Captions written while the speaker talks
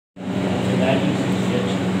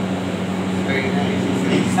Very nice.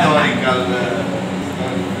 It's historical.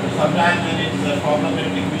 Sometimes when it's a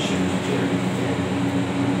problematic mission,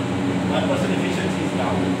 one percent efficiency is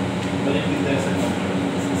down, but it is there's a comfort.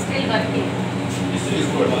 Still working. This is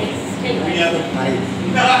good. We have a Nice.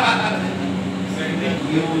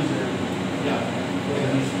 use, yeah,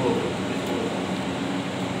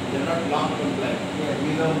 they're not long-term plan. Yeah,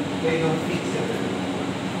 they don't fix it.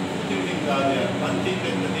 Two things are there. One thing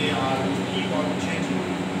that they are keep on changing,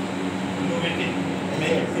 innovating,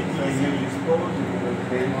 making things easier.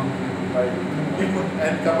 Input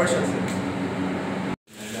and commercial sense.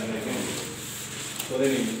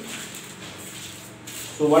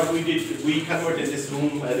 So what we did, we converted this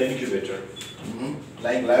room as an incubator.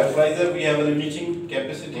 Like live freezer, we have a limiting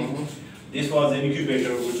capacity. This was an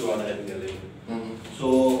incubator which was having a limit.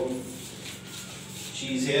 So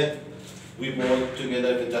she's here. We worked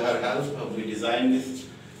together with her help. We designed this,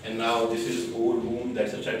 and now this is old room.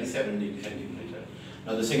 That's a 37 centimeter.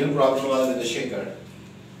 Now the second problem was with the shaker.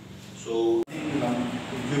 So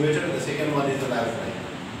incubator. The second one is the live freezer.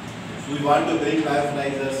 So we want to bring live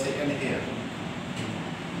freezer second here.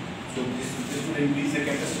 So this would increase the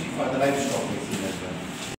capacity for the livestock mixing as well.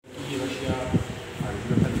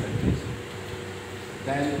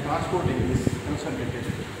 Then transporting this concentrated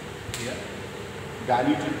here,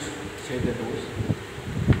 dilute it, say the dose,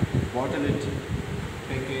 bottle it,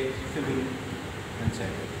 package, fill it, and sell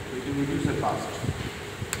it. So it will reduce the cost.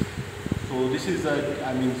 So this is like a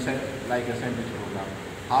sandwich program.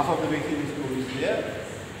 Half of the vehicle is produced there,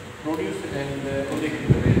 produced and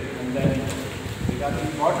collected, and then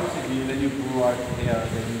regarding bottles, when you go out there,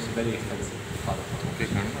 then it's very expensive. Okay,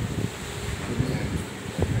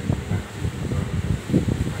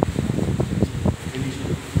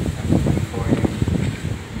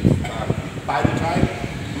 by the time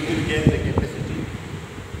we will get the capacity,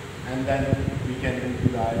 and then we can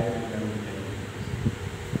rely and then we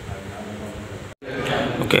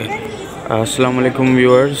can. Okay. Assalamu alaikum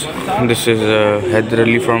viewers, this is Haider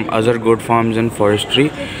Ali from Azhar Goat Farms and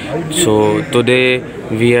Forestry. So today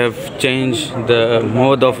we have changed the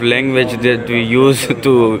mode of language that we use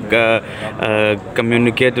to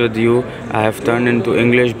communicate with you. I have turned into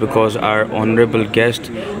English because our honorable guest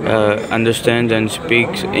understands and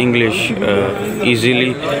speaks English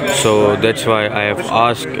easily. So that's why I have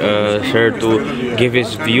asked sir to give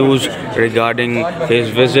his views regarding his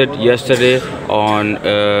visit yesterday on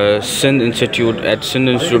Sindh Institute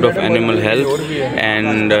of Animal Health,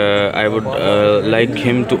 and I would like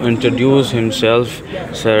him to introduce himself.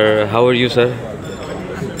 Sir, how are you, sir?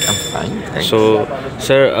 I'm fine, thanks. So,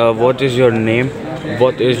 sir, what is your name?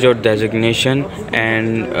 What is your designation?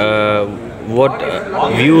 And what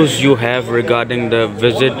views you have regarding the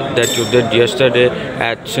visit that you did yesterday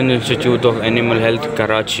at Sindh Institute of Animal Health,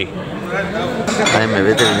 Karachi? I'm a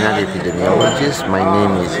veterinary epidemiologist. My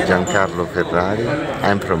name is Carlo Ferrari.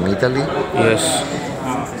 I'm from Italy. Yes.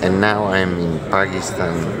 And now I'm in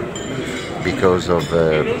Pakistan because of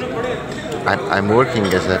I'm working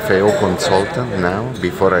as a FAO consultant now.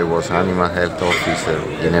 Before I was animal health officer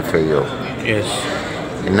in FAO. Yes.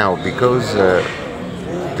 And now because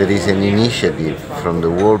there is an initiative from the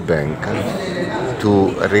World Bank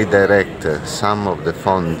to redirect some of the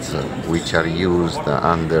funds which are used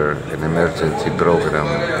under an emergency program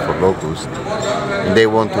for locusts, and they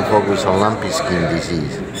want to focus on lumpy skin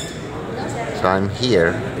disease. So I'm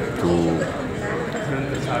here to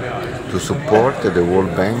support the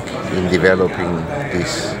World Bank in developing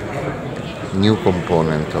this new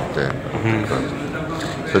component of the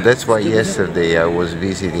project. So that's why yesterday I was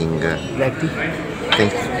visiting.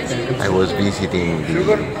 I was visiting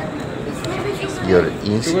your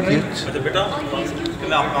institute,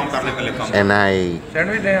 and I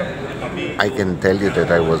can tell you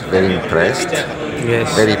that I was very impressed,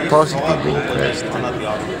 Yes. very positively impressed.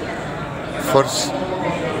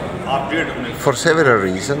 For several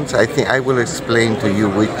reasons. I think I will explain to you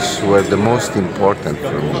which were the most important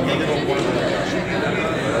for me.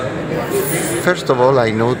 First of all,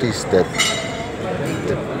 I noticed that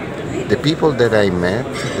the people that I met,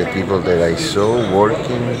 the people that I saw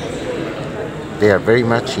working, they are very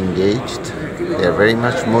much engaged, they are very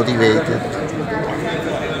much motivated,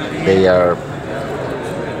 they are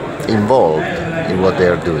involved in what they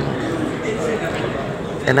are doing.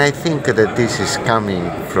 And I think that this is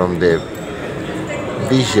coming from the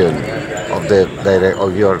vision of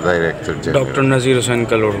your Director General. Dr. Nazeer Hussain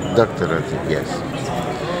Kalhoro. Dr. Nazeer, yes.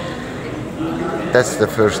 That's the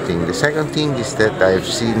first thing. The second thing is that I've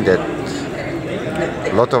seen that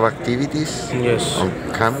a lot of activities are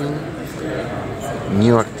coming,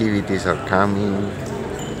 new activities are coming,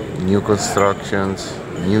 new constructions,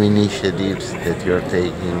 new initiatives that you're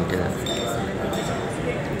taking.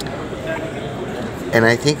 And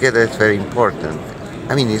I think that's very important.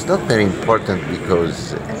 I mean, it's not very important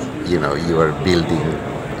because, you know, you are building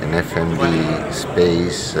an F&B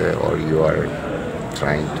space or you are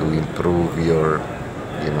trying to improve your,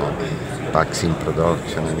 you know, vaccine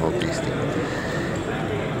production and all these things.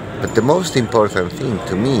 But the most important thing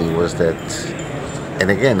to me was that, and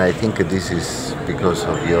again, I think this is because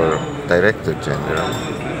of your Director General,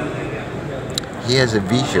 he has a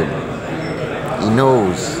vision. He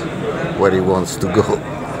knows where he wants to go.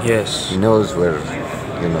 Yes. He knows where,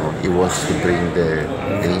 you know, he wants to bring the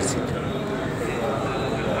institute.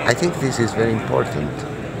 I think this is very important.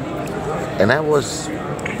 And I was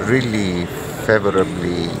really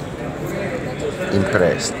favorably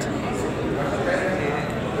impressed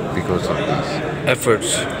because of these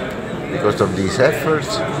Efforts. because of these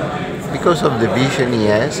efforts, because of the vision he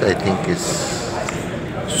has. I think is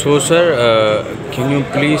So, sir, can you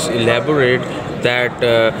please elaborate that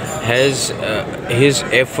has his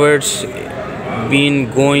efforts been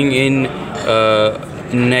going in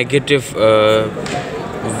negative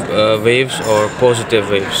waves or positive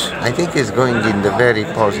waves? I think it's going in the very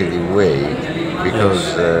positive way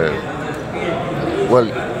because well,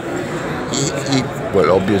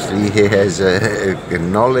 well, obviously he has a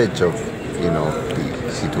knowledge of, you know,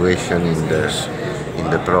 the situation in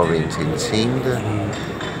the province in Sindh,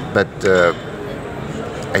 but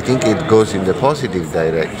I think it goes in the positive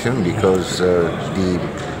direction because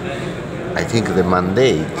I think the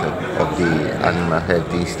mandate of the Animal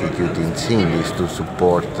Health Institute in Sindh is to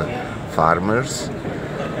support farmers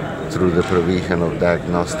through the provision of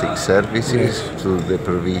diagnostic services, through the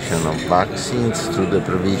provision of vaccines, through the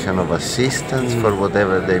provision of assistance for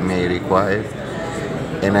whatever they may require.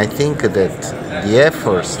 And I think that the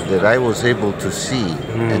efforts that I was able to see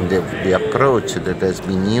and the approach that has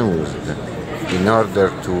been used in order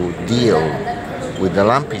to deal with the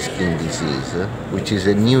lumpy skin disease, which is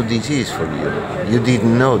a new disease for you. You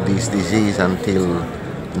didn't know this disease until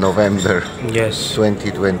November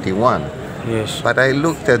 2021. Yes. But I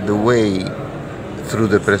looked at the way through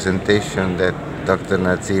the presentation that Dr.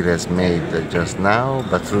 Nazeer has made just now,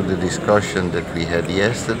 but through the discussion that we had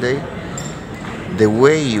yesterday, the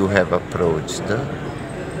way you have approached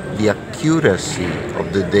the accuracy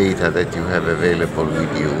of the data that you have available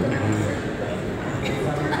with you,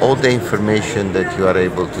 all the information that you are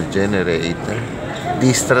able to generate,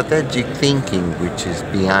 the strategic thinking which is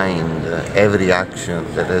behind every action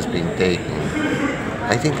that has been taken.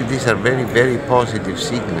 I think these are very, very positive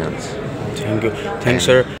signals. Thank you. Thanks,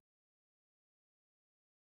 sir.